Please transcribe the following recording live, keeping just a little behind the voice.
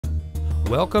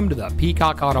Welcome to the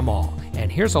Peacock Auto Mall,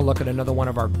 and here's a look at another one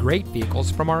of our great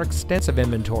vehicles from our extensive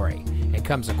inventory. It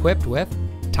comes equipped with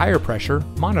tire pressure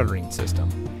monitoring system,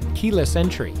 keyless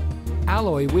entry,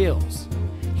 alloy wheels,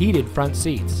 heated front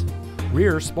seats,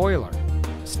 rear spoiler,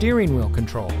 steering wheel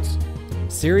controls,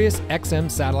 Sirius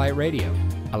XM satellite radio,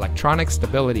 electronic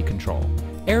stability control,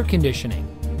 air conditioning,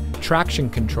 traction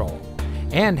control,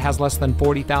 and has less than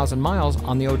 40,000 miles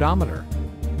on the odometer.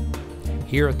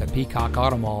 Here at the Peacock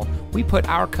Auto Mall, we put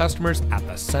our customers at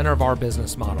the center of our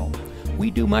business model. We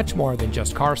do much more than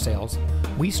just car sales.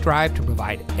 We strive to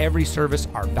provide every service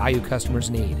our valued customers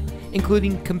need,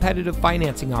 including competitive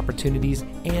financing opportunities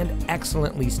and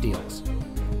excellent lease deals.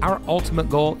 Our ultimate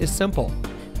goal is simple: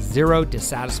 zero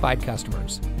dissatisfied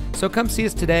customers. So come see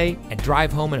us today and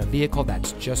drive home in a vehicle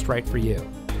that's just right for you.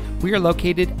 We are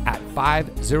located at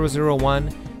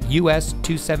 5001 US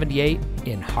 278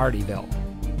 in Hardeeville.